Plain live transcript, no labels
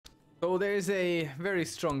So there's a very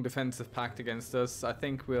strong defensive pact against us. I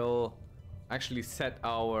think we'll actually set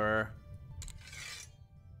our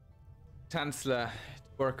Chancellor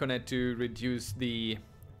to work on it to reduce the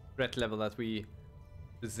threat level that we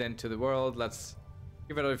present to the world. Let's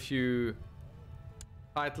give it a few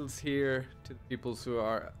titles here to the peoples who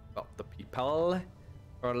are, well, the people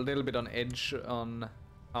are a little bit on edge on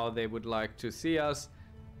how they would like to see us.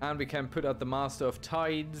 And we can put out the Master of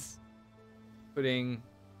Tides, putting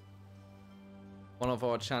one of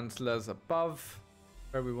our chancellors above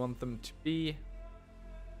where we want them to be.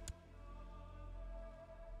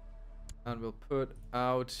 And we'll put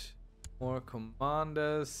out more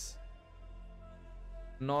commanders.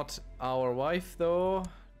 Not our wife though.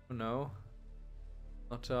 No.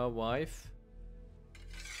 Not our wife.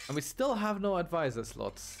 And we still have no advisor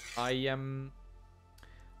slots. I am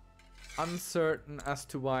uncertain as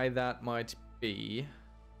to why that might be.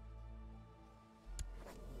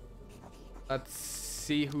 Let's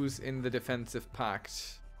see who's in the defensive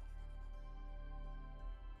pact.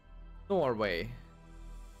 Norway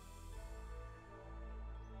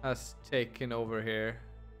has taken over here.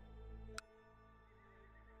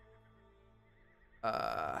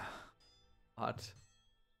 What?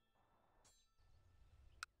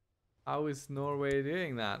 How is Norway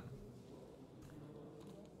doing that?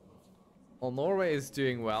 Well, Norway is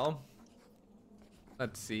doing well.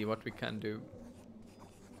 Let's see what we can do.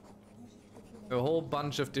 A whole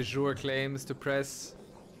bunch of de jure claims to press.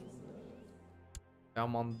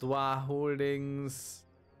 Vermandois holdings.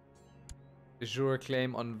 De jure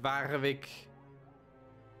claim on Warwick.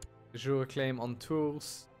 De jure claim on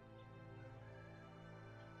Tours.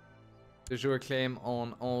 De jure claim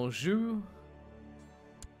on Anjou.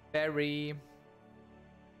 Berry.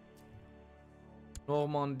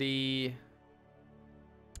 Normandy.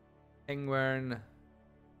 Engwern.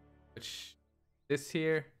 Which, this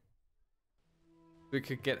here. We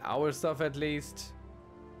could get our stuff at least.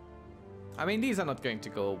 I mean, these are not going to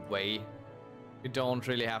go away. We don't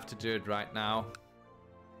really have to do it right now.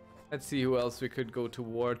 Let's see who else we could go to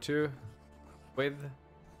war with.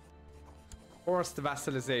 Forced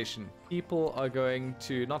vassalization. People are going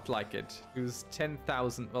to not like it. Lose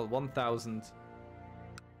 10,000, well, 1,000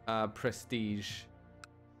 prestige.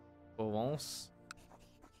 Provence.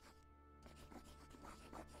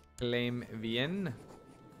 Claim Vienne.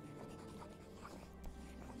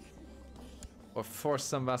 Or force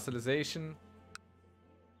some vassalization.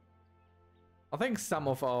 I think some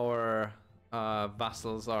of our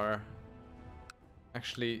vassals are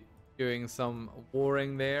actually doing some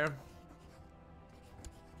warring there.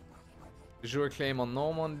 De jure claim on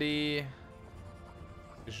Normandy.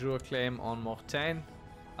 De jure claim on Mortagne.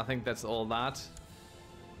 I think that's all that.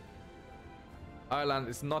 Ireland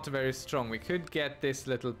is not very strong. We could get this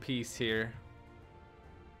little piece here,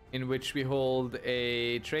 in which we hold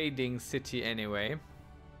a trading city anyway.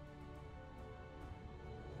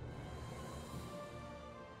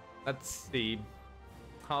 Let's see.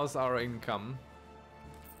 How's our income?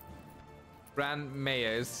 Grand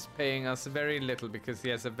Mayor is paying us very little because he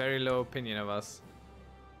has a very low opinion of us.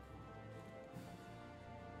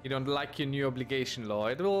 You don't like your new obligation law.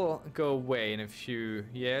 It will go away in a few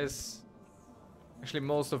years. Actually,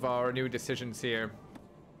 most of our new decisions here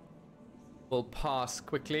will pass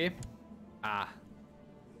quickly. I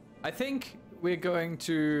think we're going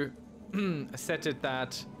to set it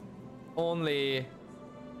that only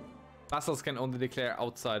vassals can only declare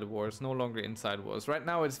outside wars, no longer inside wars. Right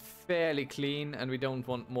now it's fairly clean and we don't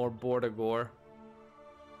want more border gore.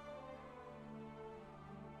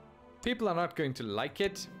 People are not going to like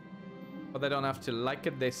it, but they don't have to like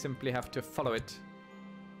it, they simply have to follow it.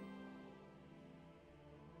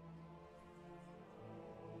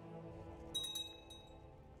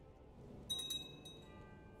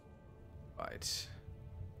 Right.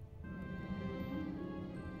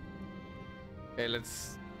 Okay,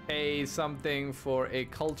 let's pay something for a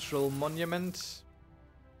cultural monument.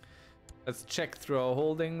 Let's check through our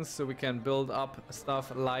holdings so we can build up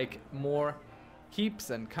stuff like more keeps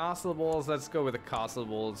and castle walls. Let's go with the castle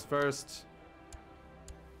walls first.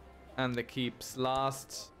 And the keeps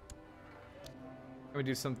last. Can we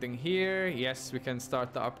do something here? Yes, we can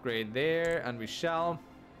start the upgrade there, and we shall.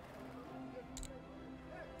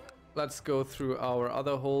 Let's go through our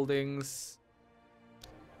other holdings.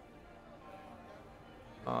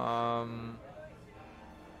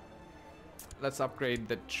 Let's upgrade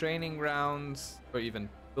the training grounds, or even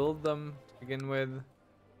build them to begin with.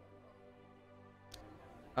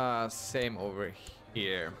 Same over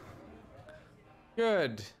here.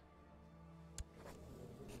 Good.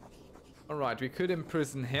 Alright, we could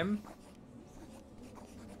imprison him.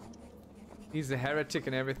 He's a heretic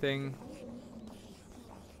and everything.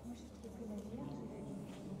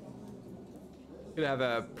 Could have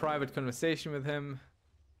a private conversation with him.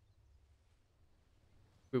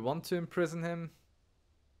 We want to imprison him.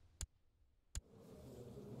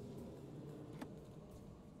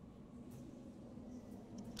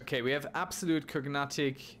 Okay, we have absolute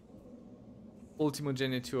cognatic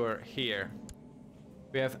ultimogeniture here.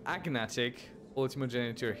 We have agnatic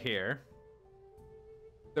ultimogeniture here.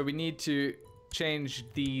 So we need to change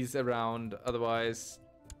these around, otherwise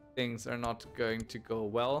things are not going to go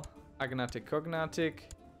well. Agnatic, cognatic.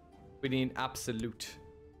 We need absolute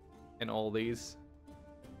in all these.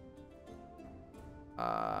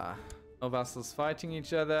 No vassals fighting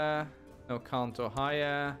each other. No count or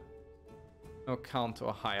higher. No count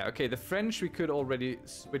or higher. Okay, the French we could already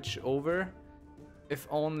switch over. If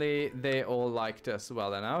only they all liked us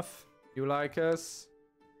well enough. You like us.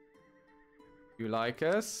 You like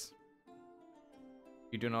us.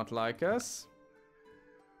 You do not like us.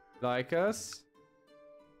 Like us.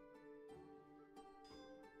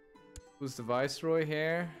 Who's the viceroy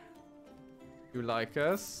here? You like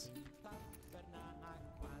us.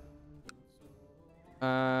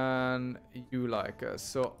 And you like us.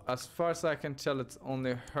 So as far as I can tell, it's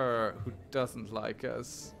only her who doesn't like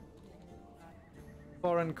us.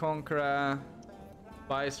 Foreign conqueror.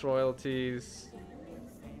 Viceroyalties.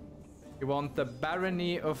 You want the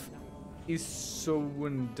barony of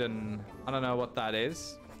Isowunden. I don't know what that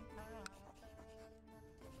is.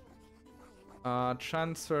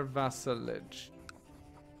 Transfer vassalage.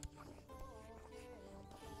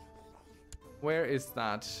 Where is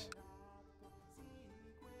that? Is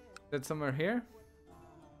it somewhere here?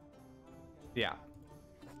 Yeah.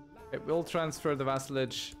 It will transfer the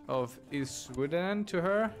vassalage of Iswunden to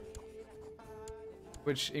her,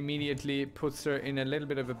 which immediately puts her in a little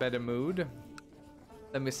bit of a better mood.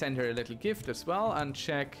 Then we send her a little gift as well and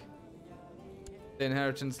check the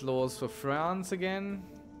inheritance laws for France again.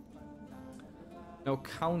 No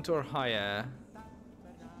count or higher.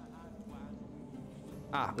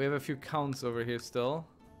 Ah, we have a few counts over here still.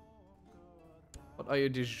 What are you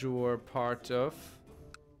de jure part of?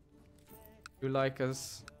 You like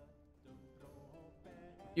us?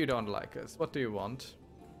 You don't like us. What do you want?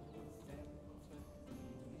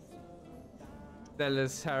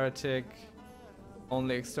 Zealous heretic.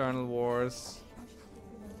 Only external wars.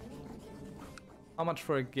 How much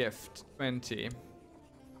for a gift? 20.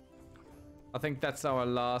 I think that's our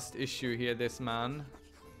last issue here, this man.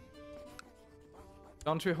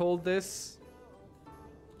 Don't we hold this?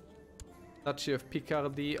 Duchy of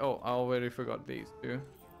Picardy. Oh, I already forgot these two.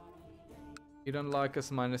 You don't like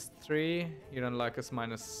us -3. You don't like us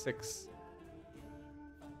 -6.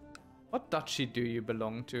 What duchy do you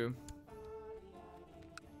belong to?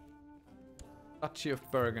 Duchy of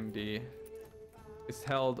Burgundy is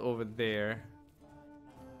held over there.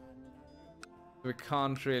 We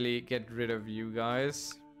can't really get rid of you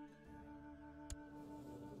guys.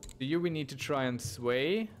 To you we need to try and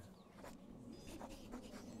sway.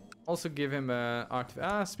 Also give him a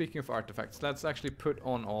artifact. Speaking of artifacts, let's actually put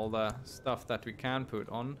on all the stuff that we can put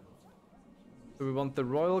on. So we want the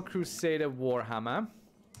Royal Crusader Warhammer.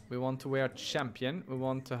 We want to wear Champion. We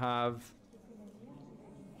want to have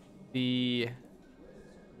the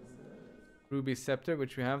Ruby Scepter,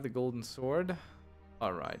 which we have, the Golden Sword.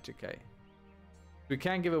 Alright, okay. We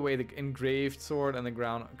can give away the Engraved Sword and the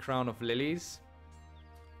Crown of Lilies.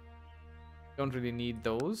 Don't really need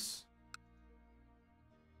those.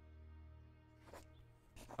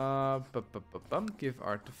 Give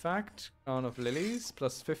artifact. Crown of Lilies.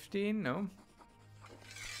 +15. No.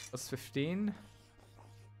 +15.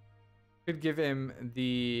 Could give him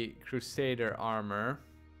the Crusader armor.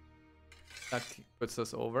 That puts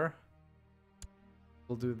us over.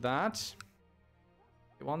 We'll do that.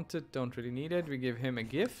 We want it, don't really need it. We give him a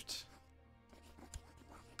gift.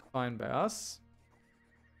 Fine by us.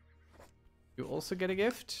 You also get a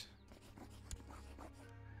gift.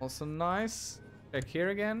 Also nice. Check here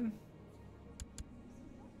again.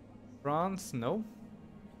 France, no.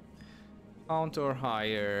 Count or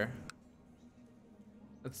higher.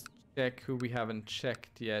 Let's check who we haven't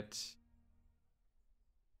checked yet.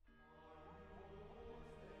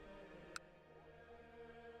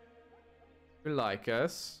 You like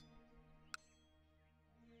us?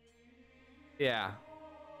 Yeah.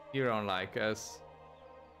 You don't like us.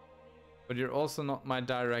 But you're also not my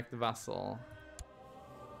direct vassal.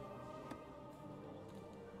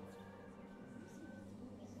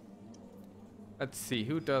 Let's see,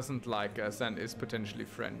 who doesn't like us and is potentially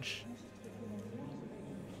French?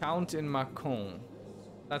 Count in Macon.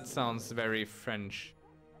 That sounds very French.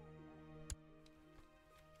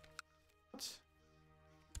 What?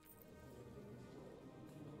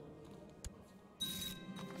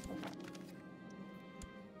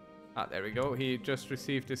 Ah, there we go. He just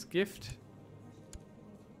received this gift.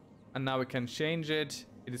 And now we can change it.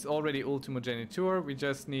 It is already Ultimo Genitur. We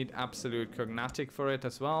just need Absolute Cognatic for it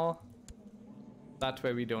as well. That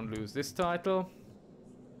way we don't lose this title.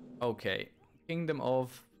 Okay. Kingdom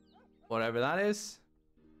of whatever that is.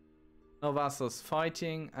 No vassals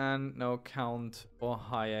fighting and no count or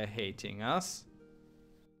higher hating us.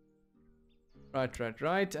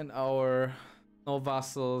 Right. And our no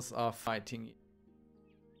vassals are fighting.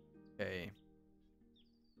 Okay.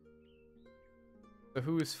 So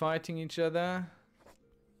who is fighting each other?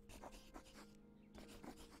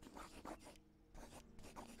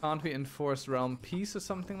 Can't we enforce realm peace or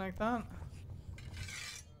something like that?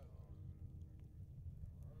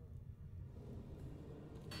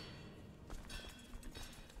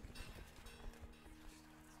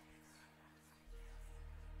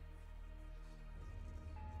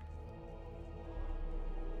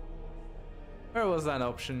 Where was that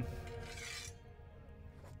option?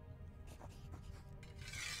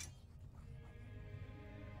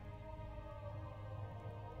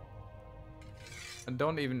 I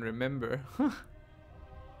don't even remember. I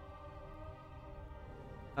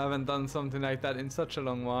haven't done something like that in such a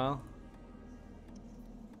long while.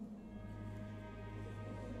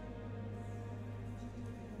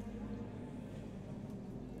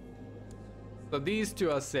 So these two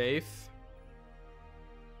are safe.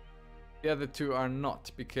 The other two are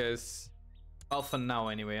not because, well, for now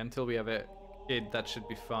anyway, until we have a kid, that should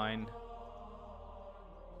be fine.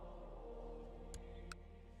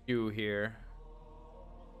 You here.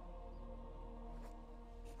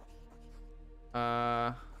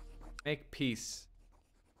 Make peace.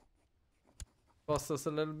 Cost us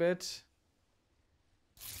a little bit.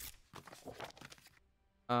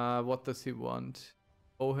 What does he want?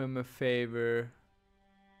 Owe him a favor.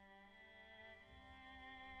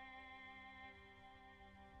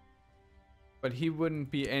 But he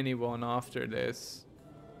wouldn't be anyone after this,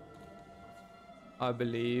 I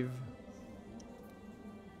believe.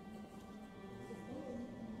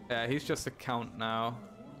 Yeah, he's just a count now.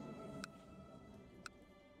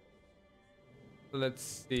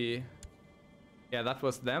 Let's see. Yeah, that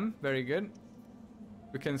was them. Very good.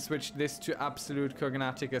 We can switch this to Absolute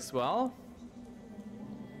Cognatic as well.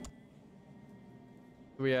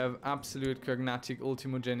 We have Absolute Cognatic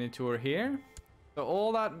Ultimo Genitur here. So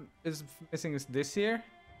all that is missing is this here.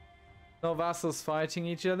 No vassals fighting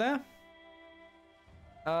each other.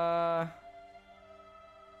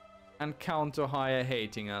 And count or higher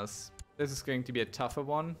hating us. This is going to be a tougher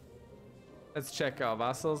one. Let's check our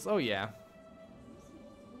vassals. Oh yeah.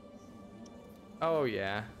 Oh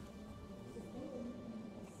yeah.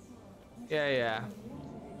 Yeah.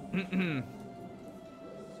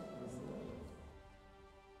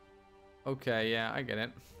 Okay, yeah, I get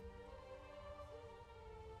it.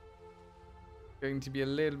 Going to be a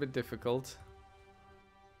little bit difficult.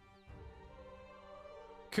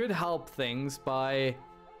 Could help things by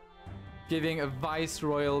giving a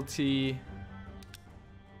viceroyalty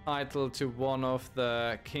title to one of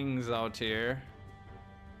the kings out here.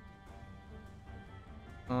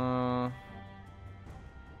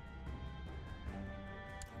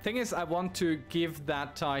 Thing is, I want to give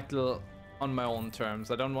that title on my own terms.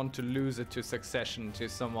 I don't want to lose it to succession to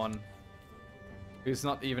someone who's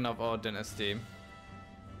not even of our dynasty.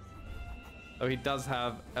 So he does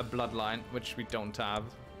have a bloodline, which we don't have.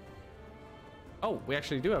 Oh, we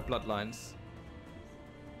actually do have bloodlines.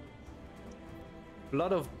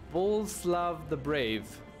 Blood of Bolslav the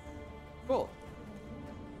Brave. Cool.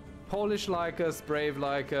 Polish like us, brave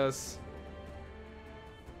like us.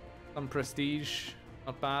 Some prestige.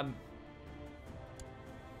 Not bad.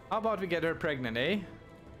 How about we get her pregnant, eh?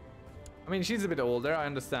 I mean, she's a bit older, I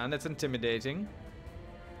understand. It's intimidating.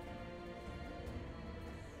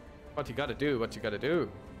 What you gotta do, what you gotta do.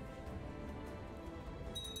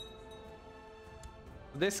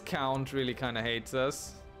 This count really kind of hates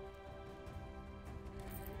us.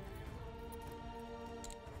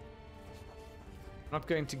 Not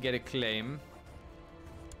going to get a claim.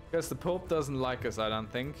 Because the Pope doesn't like us, I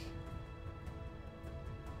don't think.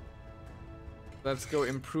 Let's go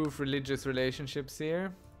improve religious relationships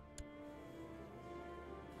here.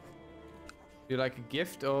 You like a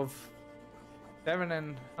gift of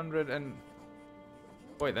 700 and...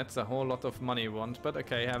 Boy, that's a whole lot of money you want, but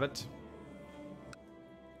okay, have it.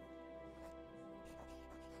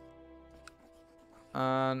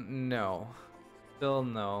 No. Still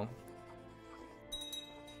no.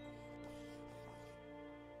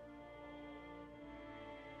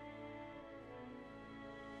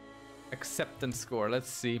 Acceptance score, let's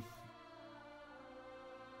see.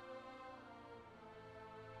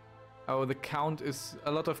 Oh, the Count is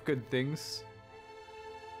a lot of good things.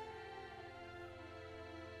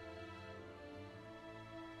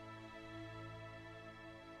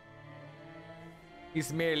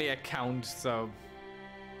 He's merely a Count, so...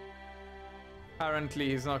 apparently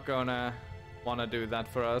he's not gonna wanna do that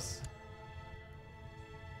for us.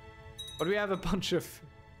 But we have a bunch of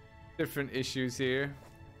different issues here.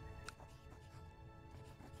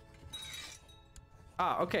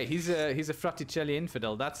 Ah, okay, he's a Fraticelli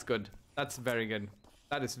infidel. That's good. That's very good.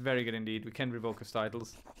 That is very good indeed. We can revoke his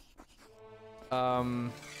titles.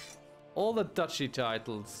 All the duchy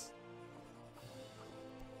titles.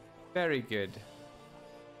 Very good.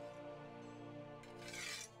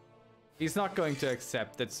 He's not going to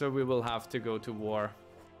accept it, so we will have to go to war.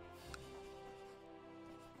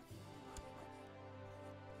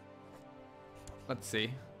 Let's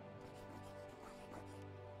see.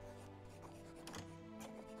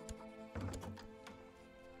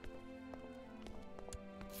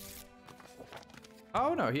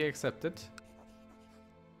 Oh no, he accepted.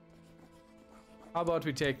 How about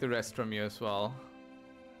we take the rest from you as well?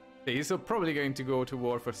 He's probably going to go to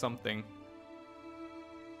war for something.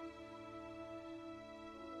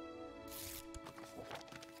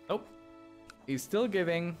 Nope. He's still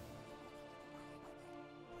giving.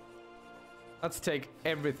 Let's take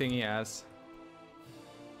everything he has.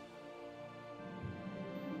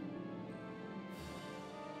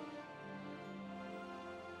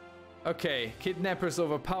 Okay, kidnappers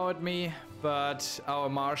overpowered me, but our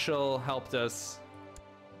marshal helped us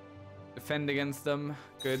defend against them.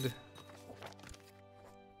 Good.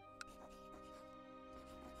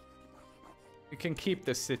 We can keep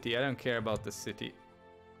the city. I don't care about the city.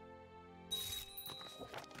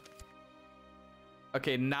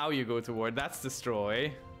 Okay, now you go to war. That's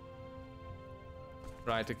destroy.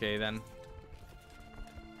 Right, okay then.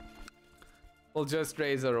 We'll just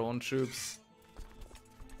raise our own troops.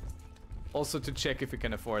 Also to check if we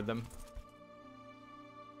can afford them.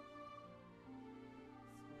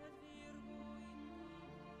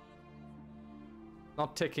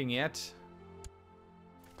 Not ticking yet.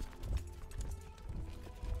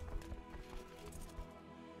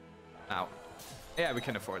 Ow. Yeah, we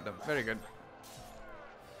can afford them. Very good.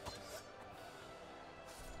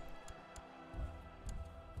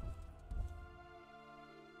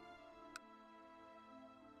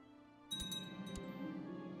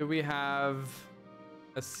 Do we have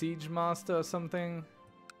a siege master or something?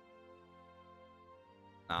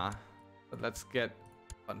 Nah, but let's get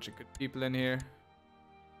a bunch of good people in here.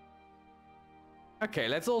 Okay,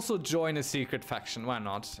 let's also join a secret faction. Why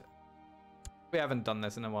not? We haven't done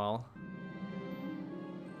this in a while.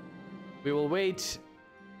 We will wait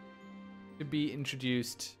to be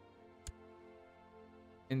introduced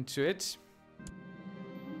into it.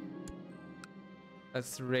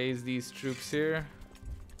 Let's raise these troops here.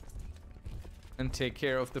 And take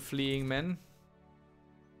care of the fleeing men.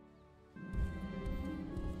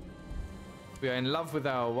 We are in love with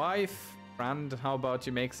our wife. Brand, how about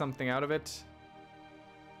you make something out of it?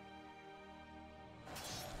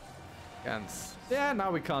 Yeah, now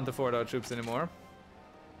we can't afford our troops anymore.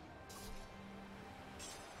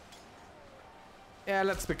 Yeah,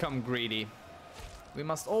 let's become greedy. We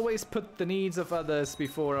must always put the needs of others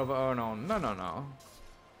before of our own. No, no, no.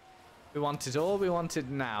 We want it all, we want it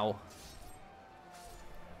now.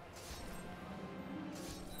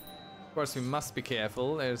 Of course, we must be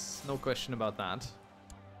careful, there's no question about that.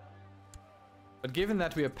 But given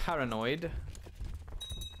that we are paranoid,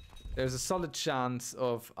 there's a solid chance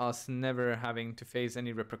of us never having to face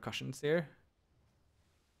any repercussions here.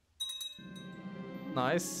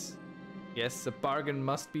 Nice. Yes, a bargain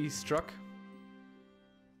must be struck.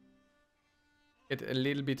 Get a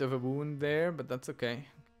little bit of a wound there, but that's okay.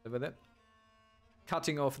 Live with it.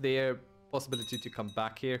 Cutting off their possibility to come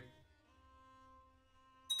back here.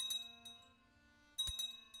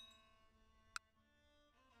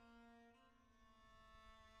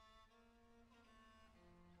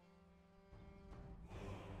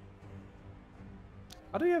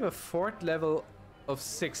 How do you have a fort level of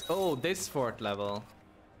 6? Oh, this fort level.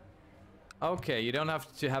 Okay, you don't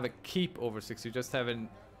have to have a keep over 6. You just have a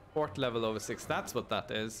fort level over 6. That's what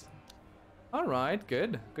that is. Alright,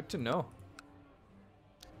 good. Good to know.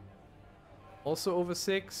 Also over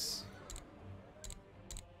 6.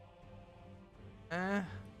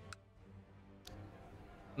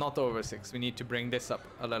 Not over 6. We need to bring this up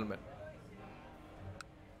a little bit.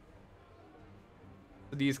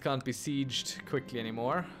 These can't be sieged quickly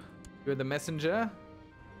anymore. You're the messenger.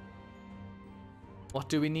 What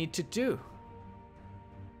do we need to do?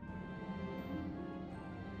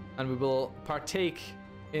 And we will partake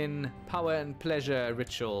in power and pleasure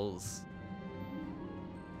rituals.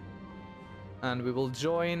 And we will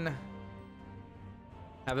join,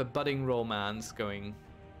 have a budding romance going.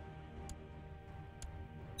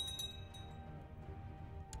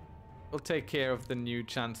 We'll take care of the new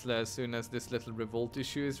Chancellor as soon as this little revolt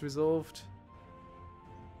issue is resolved.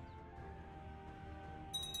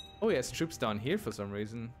 Oh, he has troops down here for some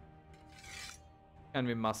reason. Can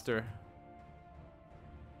we muster?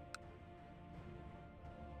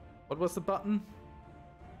 What was the button?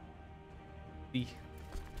 D.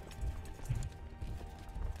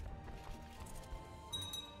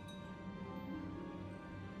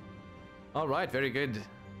 Alright, very good.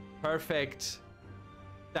 Perfect.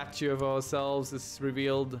 Statue of ourselves is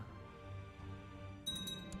revealed.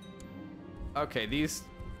 Okay, these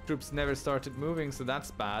troops never started moving, so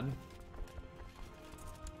that's bad.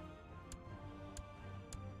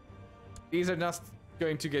 These are just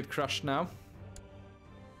going to get crushed now.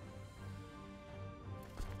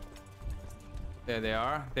 There they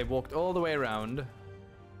are. They walked all the way around.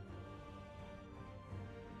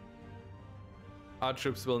 Our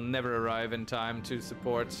troops will never arrive in time to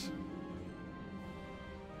support.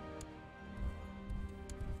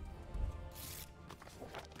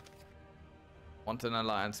 Want an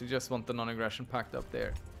alliance. We just want the non-aggression pact up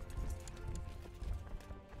there.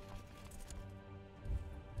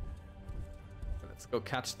 Let's go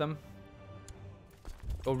catch them.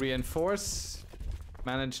 Go reinforce.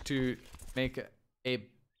 Manage to make a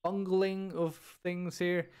bungling of things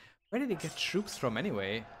here. Where did he get troops from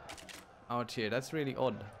anyway? Out here, that's really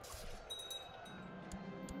odd.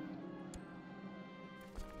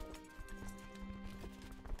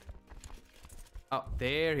 Oh,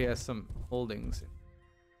 there he has some holdings.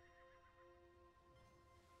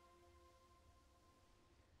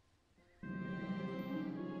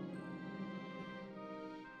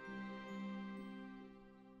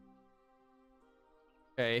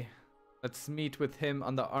 Okay, let's meet with him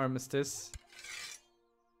on the armistice.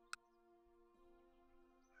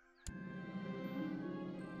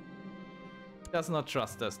 Does not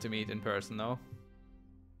trust us to meet in person, though.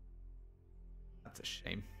 That's a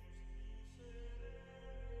shame.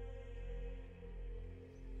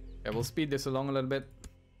 Yeah, we'll speed this along a little bit.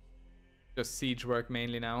 Just siege work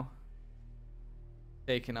mainly now.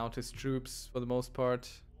 Taking out his troops for the most part.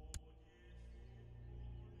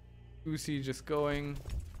 Two sieges going.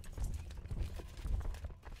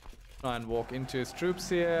 Try and walk into his troops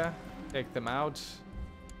here. Take them out.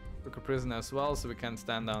 Took a prisoner as well, so we can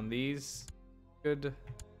stand down these. Good.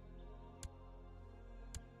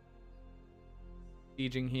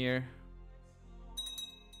 Sieging here.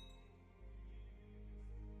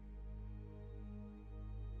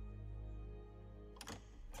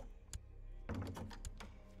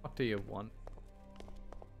 What do you want?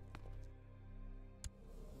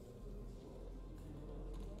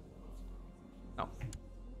 No.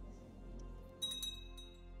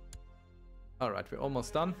 Alright, we're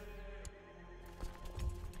almost done.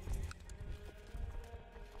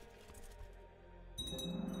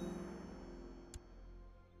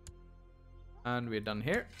 And we're done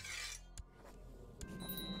here.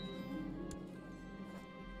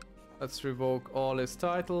 Let's revoke all his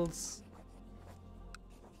titles.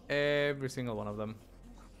 Every single one of them.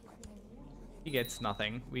 He gets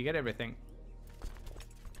nothing. We get everything.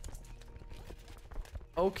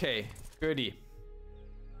 Okay, goody.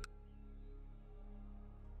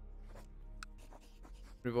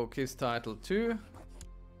 Revoke his title too.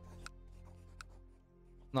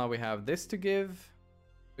 Now we have this to give,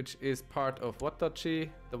 which is part of what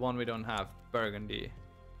duchy? The one we don't have, Burgundy.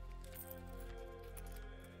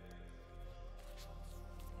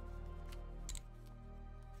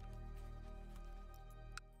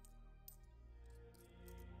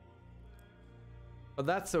 But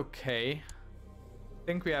that's okay. I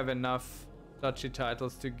think we have enough duchy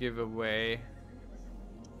titles to give away.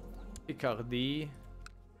 Picardy.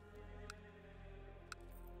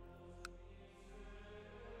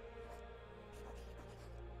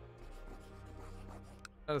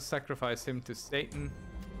 I'll sacrifice him to Satan.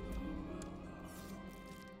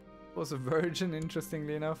 Was a virgin,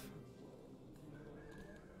 interestingly enough.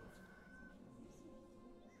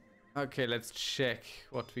 Okay, let's check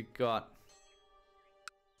what we got.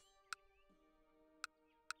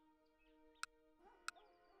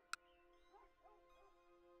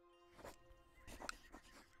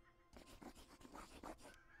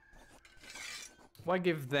 Why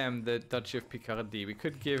give them the Duchy of Picardy? We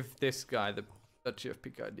could give this guy the Duchy of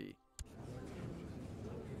Picardy.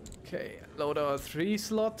 Okay, load our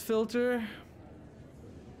 3-slot filter.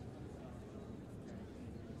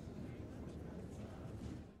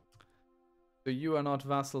 So you are not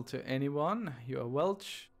vassal to anyone. You are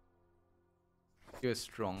Welsh. You're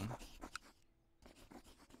strong.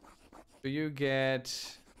 So you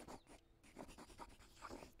get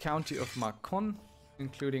County of Macon,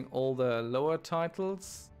 including all the lower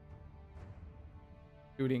titles,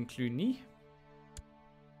 including Cluny.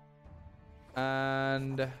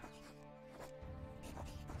 And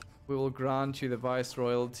we will grant you the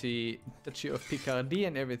Viceroyalty, Duchy of Picardy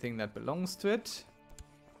and everything that belongs to it.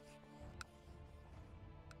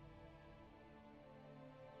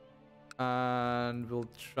 And we'll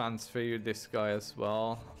transfer you this guy as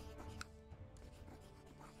well.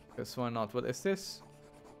 Because why not? What is this?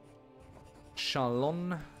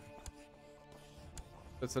 Chalon.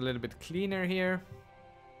 It's a little bit cleaner here.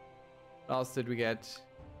 What else did we get?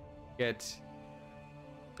 Get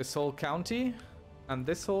this whole county and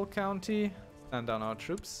this whole county. Stand down our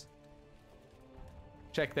troops.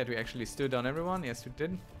 Check that we actually stood down everyone. Yes, we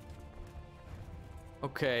did.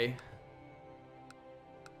 Okay.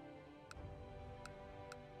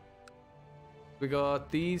 We got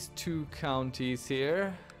these two counties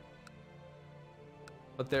here.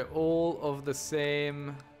 But they're all of the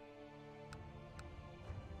same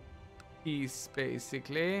piece,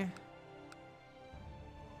 basically.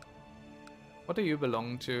 What do you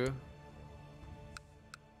belong to?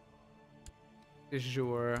 De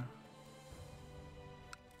jure.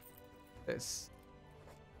 This.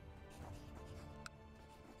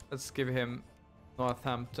 Let's give him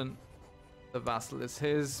Northampton. The vassal is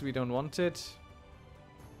his. We don't want it.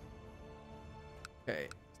 Okay.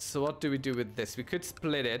 So what do we do with this? We could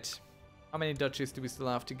split it. How many duchies do we still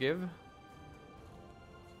have to give?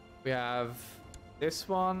 We have this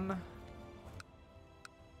one,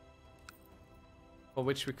 for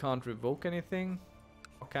which we can't revoke anything.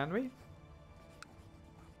 Or can we?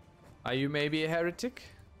 Are you maybe a heretic?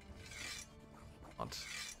 Not.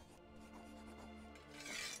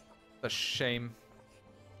 A shame.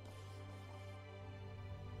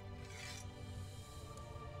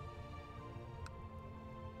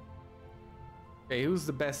 Okay, who's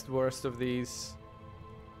the best worst of these?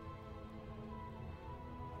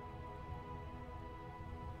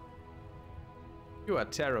 You are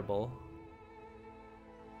terrible.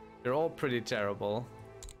 They're all pretty terrible.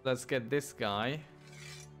 Let's get this guy.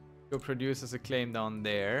 Go produce as a claim down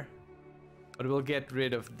there. But we'll get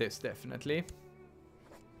rid of this definitely.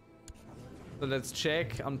 So let's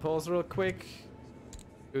check. Unpause real quick.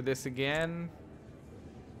 Do this again.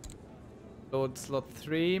 Load slot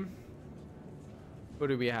 3. What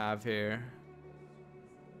do we have here?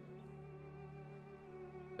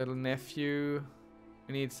 Little nephew.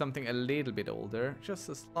 We need something a little bit older. Just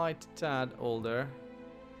a slight tad older.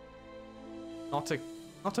 Not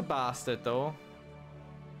a bastard though.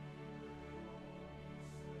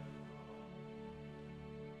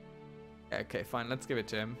 Okay, fine. Let's give it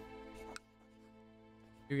to him.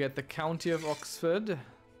 You get the County of Oxford.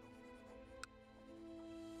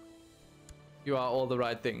 You are all the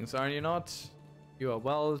right things, are you not? You are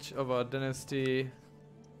Welsh of our dynasty.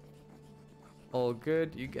 All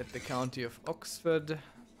good. You get the County of Oxford.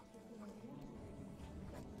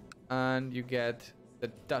 And you get the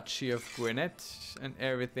Duchy of Gwynedd and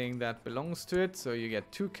everything that belongs to it. So you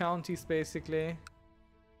get 2 counties basically.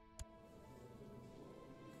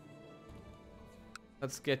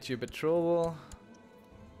 Let's get you betrothal.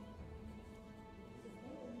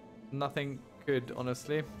 Nothing good,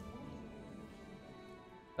 honestly.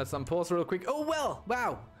 Let's unpause real quick. Oh well!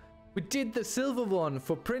 Wow! We did the silver one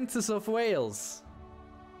for Princess of Wales.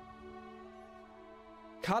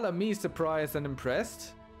 Color me surprised and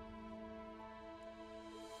impressed.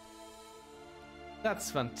 That's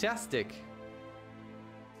fantastic.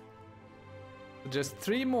 Just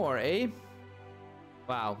 3 more, eh?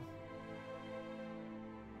 Wow.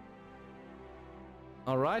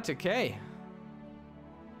 Alright, okay.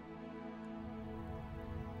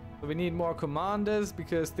 So we need more commanders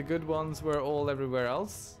because the good ones were all everywhere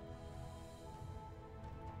else.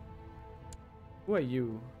 Who are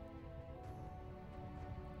you?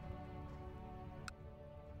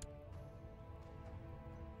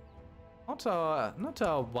 Not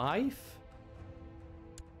our wife?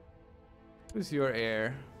 Who's your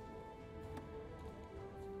heir?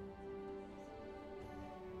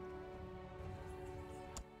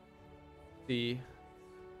 See.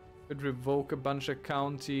 Could revoke a bunch of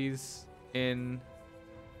counties in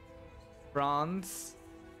France.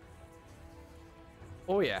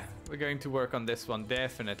 Oh yeah, we're going to work on this one,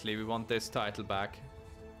 definitely. We want this title back.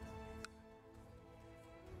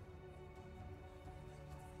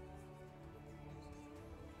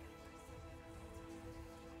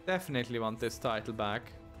 Definitely want this title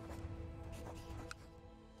back.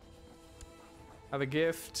 Have a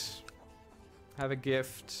gift. Have a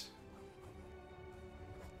gift.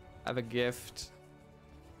 Have a gift.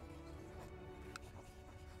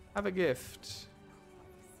 Have a gift.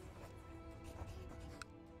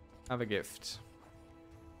 Have a gift.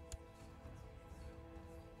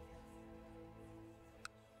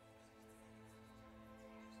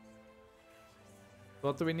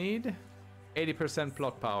 What do we need? 80%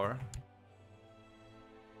 plot power.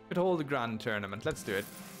 Could hold a grand tournament. Let's do it.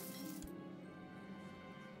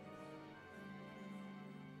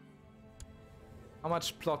 How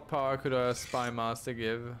much plot power could a spy master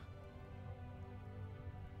give?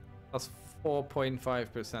 That's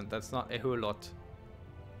 4.5%. That's not a whole lot.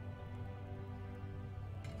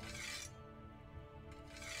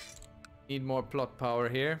 Need more plot power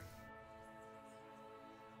here.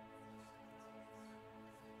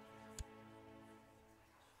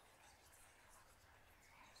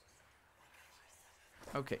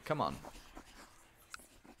 Okay, come on.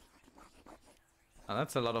 Oh,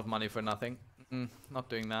 that's a lot of money for nothing. Not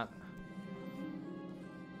doing that.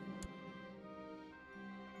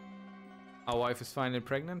 Our wife is finally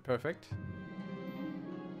pregnant. Perfect.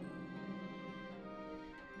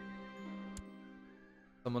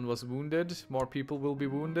 Someone was wounded. More people will be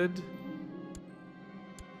wounded.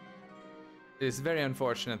 It is very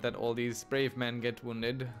unfortunate that all these brave men get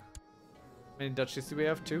wounded. How many duchies do we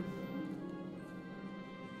have? 2?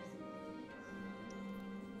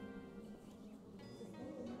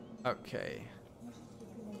 Okay.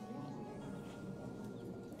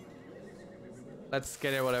 Let's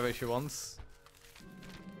get her whatever she wants.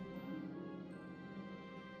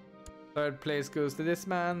 Third place goes to this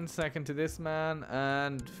man, second to this man,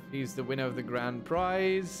 and he's the winner of the grand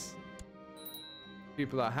prize.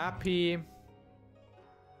 People are happy.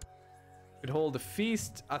 Could hold a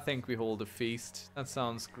feast. I think we hold a feast. That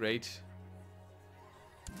sounds great.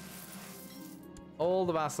 All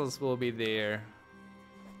the vassals will be there.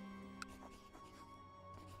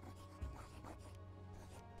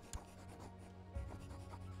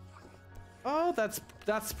 Oh,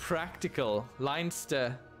 that's practical.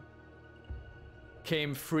 Leinster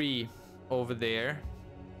came free over there.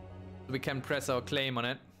 We can press our claim on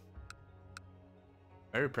it.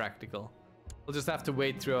 Very practical. We'll just have to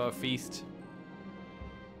wait through our feast.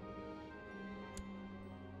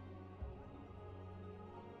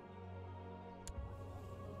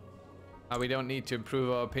 We don't need to improve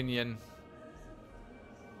our opinion.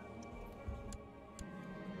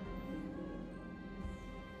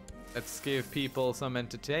 Let's give people some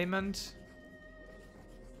entertainment.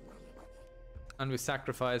 And we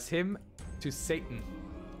sacrifice him to Satan.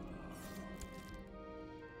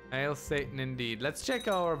 Hail Satan indeed. Let's check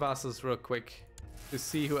our vassals real quick to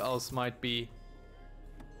see who else might be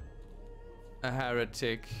a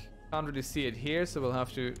heretic. Can't really see it here, so we'll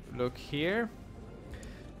have to look here.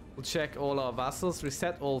 We'll check all our vassals,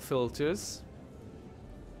 reset all filters.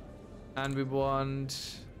 And we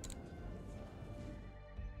want...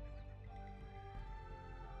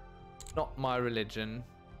 not my religion.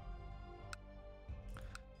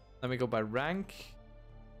 Let me go by rank.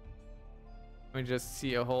 Let me just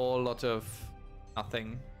see a whole lot of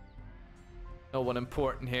nothing. No one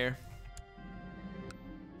important here.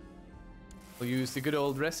 We'll use the good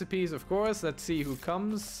old recipes, of course. Let's see who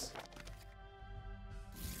comes.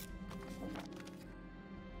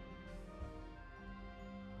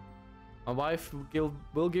 My wife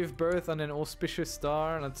will give birth on an auspicious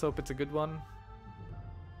star. Let's hope it's a good one.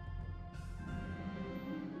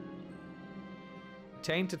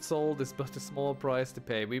 Tainted soul is but a small price to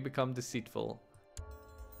pay. We become deceitful.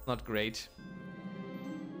 Not great.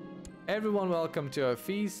 Everyone welcome to our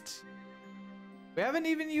feast. We haven't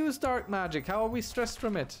even used dark magic. How are we stressed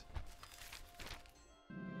from it?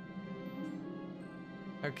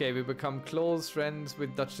 Okay, we become close friends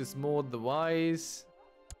with Duchess Maud the Wise.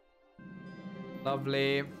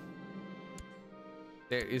 Lovely.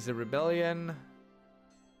 There is a rebellion.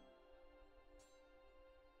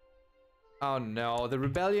 Oh no, the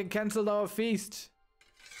rebellion cancelled our feast.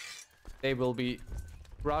 They will be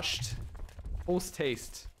rushed post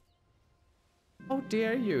haste. How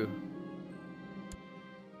dare you?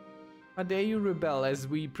 How dare you rebel as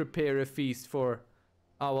we prepare a feast for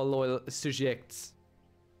our loyal subjects?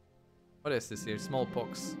 What is this here?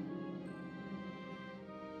 Smallpox.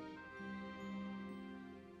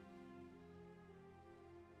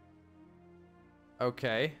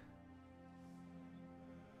 Okay.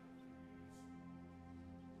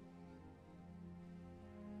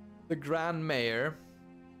 The Grand Mayor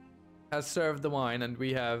has served the wine and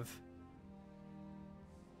we have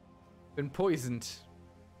been poisoned.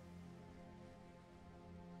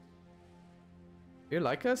 Do you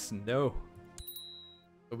like us? No.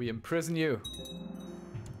 So we imprison you.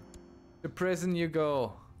 To prison you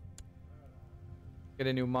go. Get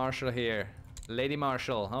a new marshal here. Lady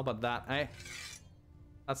Marshal, how about that, eh?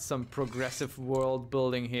 That's some progressive world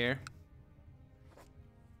building here.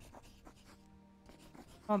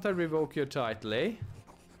 Can't I revoke your title, eh?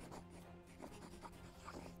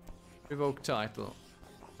 Revoke title.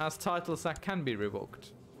 Has titles that can be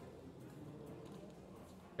revoked.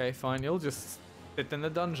 Okay, fine. You'll just sit in the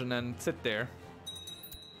dungeon and sit there.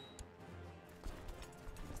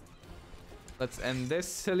 Let's end this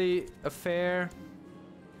silly affair.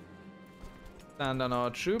 Stand on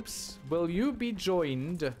our troops. Will you be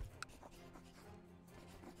joined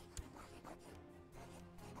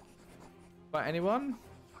by anyone?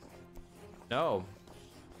 No.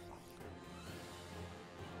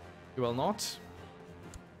 You will not.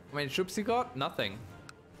 How many troops you got? Nothing.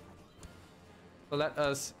 So let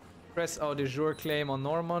us press our de jure claim on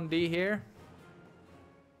Normandy here.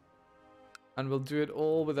 And we'll do it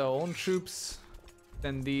all with our own troops.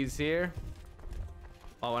 Then these here.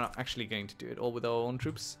 Oh, we're not actually going to do it all with our own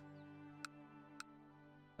troops.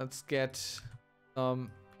 Let's get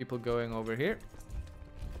some people going over here.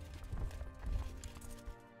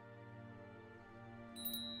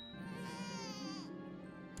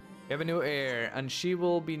 We have a new heir, and she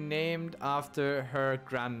will be named after her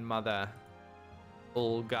grandmother,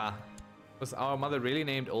 Olga. Was our mother really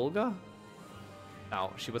named Olga?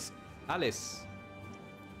 No, she was Alice.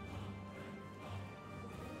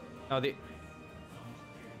 Now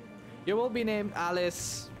you will be named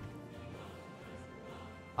Alice.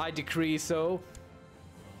 I decree so.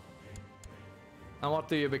 And what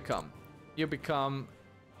do you become? You become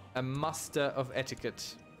a master of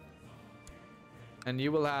etiquette. And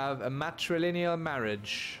you will have a matrilineal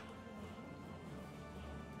marriage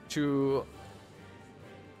to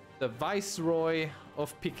the Viceroy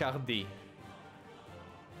of Picardy.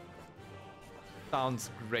 Sounds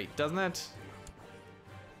great, doesn't it?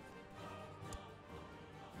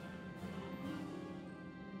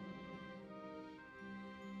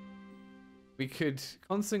 We could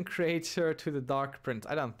consecrate her to the Dark Prince.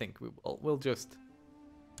 I don't think we will. We'll just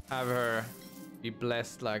have her be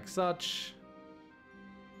blessed like such.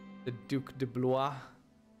 The Duc de Blois.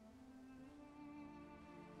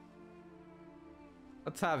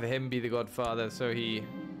 Let's have him be the godfather so he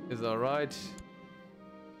is alright.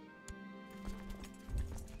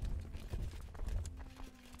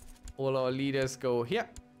 All our leaders go here.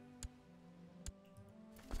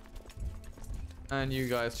 And you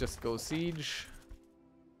guys just go siege.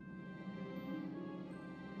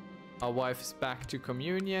 Our wife's back to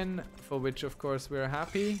communion, for which of course we're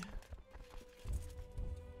happy.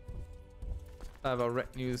 Have our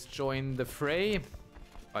retinues join the fray.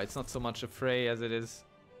 Oh, it's not so much a fray as it is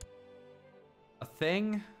a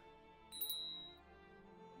thing.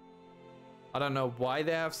 I don't know why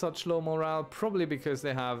they have such low morale. Probably because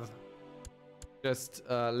they have just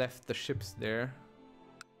left the ships there.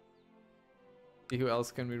 See who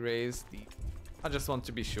else can we raise? I just want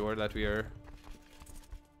to be sure that we are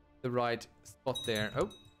the right spot there. Oh,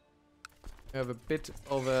 we have a bit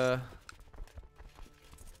of a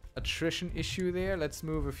attrition issue there. Let's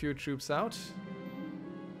move a few troops out.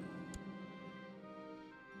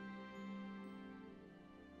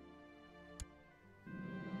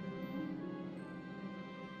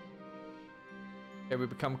 Okay, we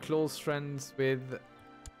become close friends with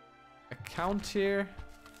a count here.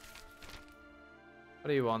 What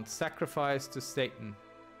do you want? Sacrifice to Satan.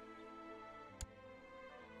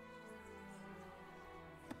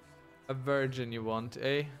 A virgin you want,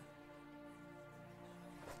 eh?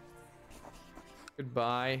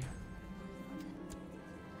 Goodbye.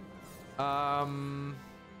 Right,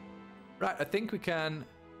 I think we can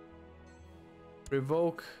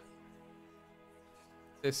revoke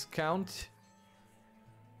this count.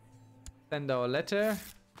 Send our letter.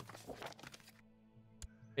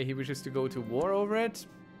 Okay, he wishes to go to war over it.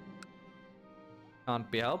 Can't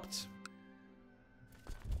be helped.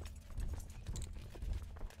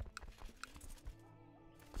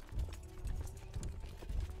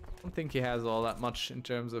 I don't think he has all that much in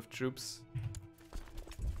terms of troops.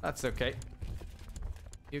 That's okay.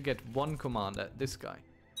 You get one commander, this guy.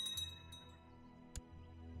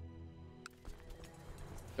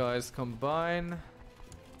 Guys, combine.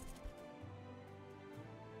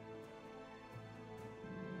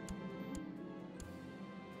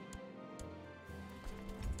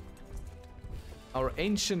 Our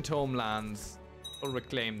ancient homelands. We'll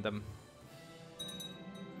reclaim them.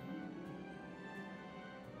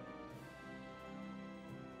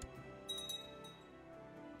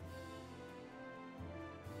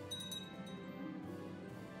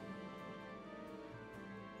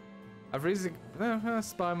 I've risen.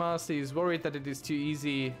 Spy Master is worried that it is too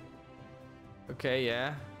easy. Okay,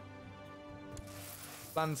 yeah.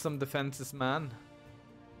 Plan some defenses, man.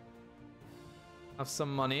 Have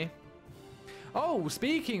some money. Oh,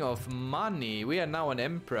 speaking of money, we are now an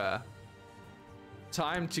emperor.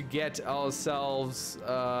 Time to get ourselves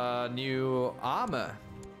new armor.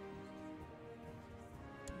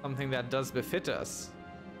 Something that does befit us.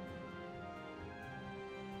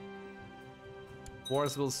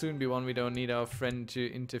 Wars will soon be one. We don't need our friend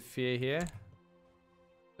to interfere here.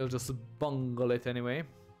 He'll just bungle it anyway.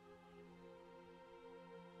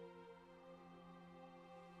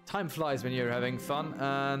 Time flies when you're having fun,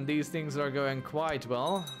 and these things are going quite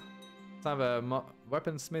well. Let's have a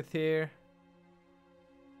weaponsmith here.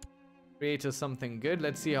 Create us something good.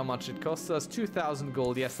 Let's see how much it costs us. 2,000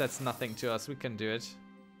 gold. Yes, that's nothing to us. We can do it.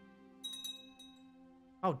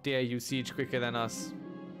 How dare you siege quicker than us?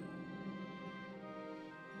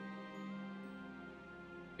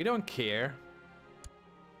 We don't care.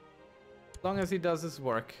 As long as he does his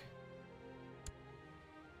work.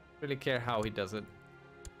 Really care how he does it.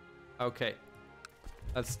 Okay.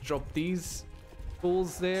 Let's drop these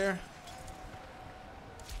fools there.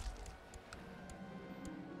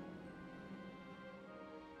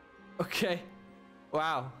 Okay.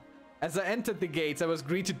 Wow. As I entered the gates, I was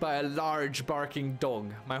greeted by a large barking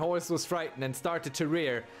dog. My horse was frightened and started to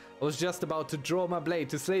rear. I was just about to draw my blade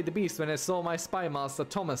to slay the beast when I saw my spy master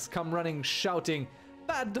Thomas come running, shouting,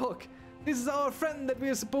 "Bad dog! This is our friend that we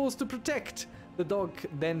are supposed to protect!" The dog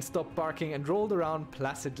then stopped barking and rolled around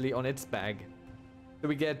placidly on its bag. So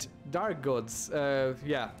we get dark gods.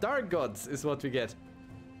 Yeah, dark gods is what we get.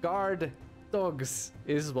 Guard dogs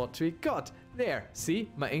is what we got. There,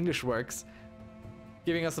 see? My English works.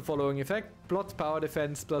 Giving us the following effect. Plot power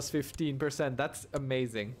defense plus 15%. That's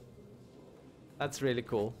amazing. That's really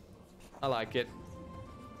cool. I like it.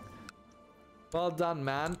 Well done,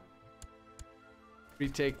 man.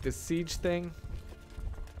 Retake the siege thing.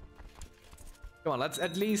 Come on, let's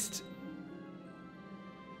at least...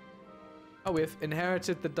 Oh, we've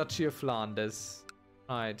inherited the Duchy of Flanders.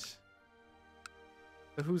 Right.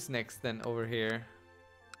 So who's next then over here?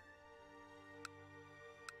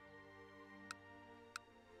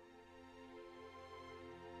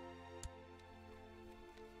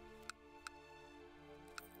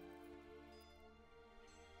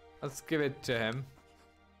 Let's give it to him.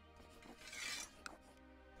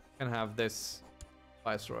 Can have this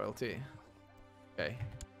vice royalty. Okay.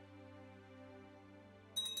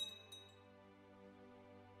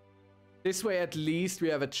 This way at least we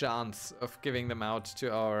have a chance of giving them out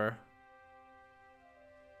to our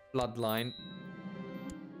bloodline.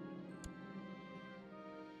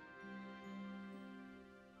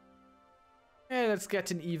 Yeah, let's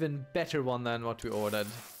get an even better one than what we ordered.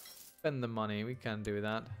 Spend the money, we can do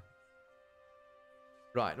that.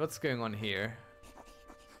 Right, what's going on here?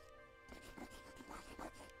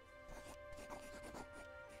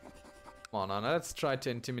 Come on, Anna, let's try to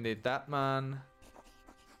intimidate that man.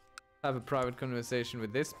 Have a private conversation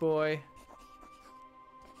with this boy.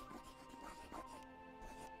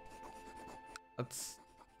 Let's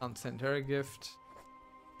send her a gift.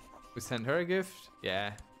 We send her a gift?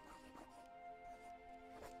 Yeah.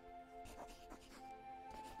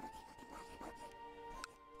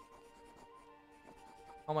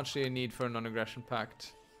 How much do you need for a non-aggression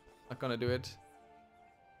pact? Not gonna do it.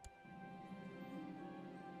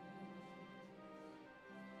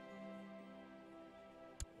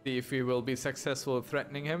 See if we will be successful at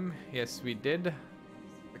threatening him. Yes, we did.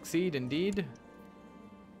 Succeed indeed.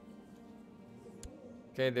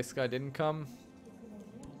 Okay, this guy didn't come.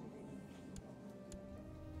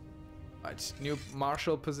 Right, new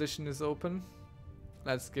marshal position is open.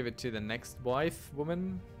 Let's give it to the next wife,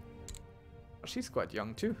 woman. Oh, she's quite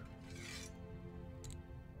young too.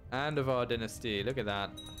 And of our dynasty, look at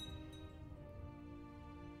that.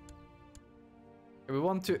 We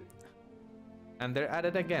want to... And they're at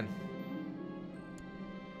it again.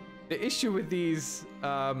 The issue with these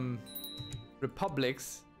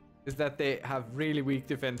republics is that they have really weak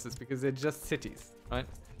defenses because they're just cities, right?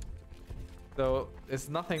 So there's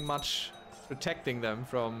nothing much protecting them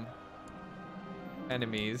from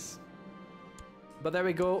enemies. But there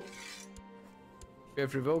we go. We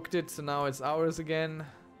have revoked it, so now it's ours again.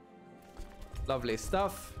 Lovely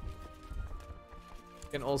stuff.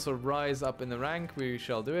 We can also rise up in the rank. We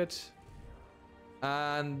shall do it.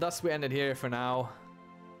 And thus we ended here for now.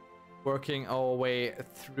 Working our way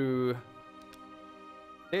through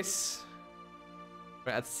this.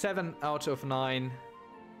 We're at 7 out of 9.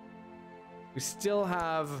 We still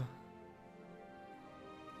have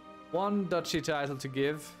one duchy title to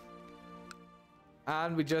give.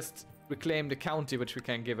 And we just reclaim the county, which we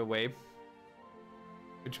can give away.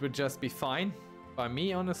 Which would just be fine by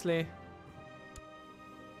me, honestly.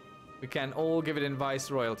 We can all give it in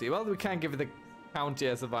viceroyalty. Well, we can't give it the county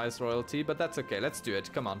as a viceroyalty, but that's okay. Let's do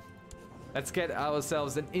it. Come on. Let's get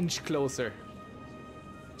ourselves an inch closer.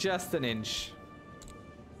 Just an inch.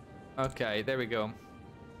 Okay, there we go.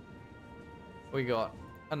 We got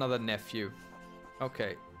another nephew.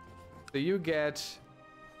 Okay. So you get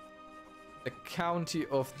the county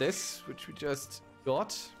of this, which we just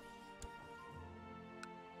got.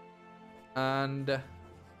 And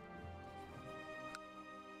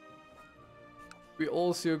we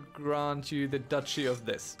also grant you the duchy of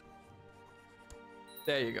this.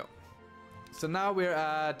 There you go. So now we're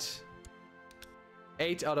at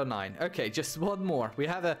 8 out of 9. Okay, just one more. We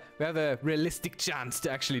have a realistic chance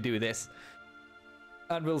to actually do this.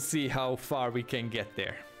 And we'll see how far we can get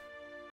there.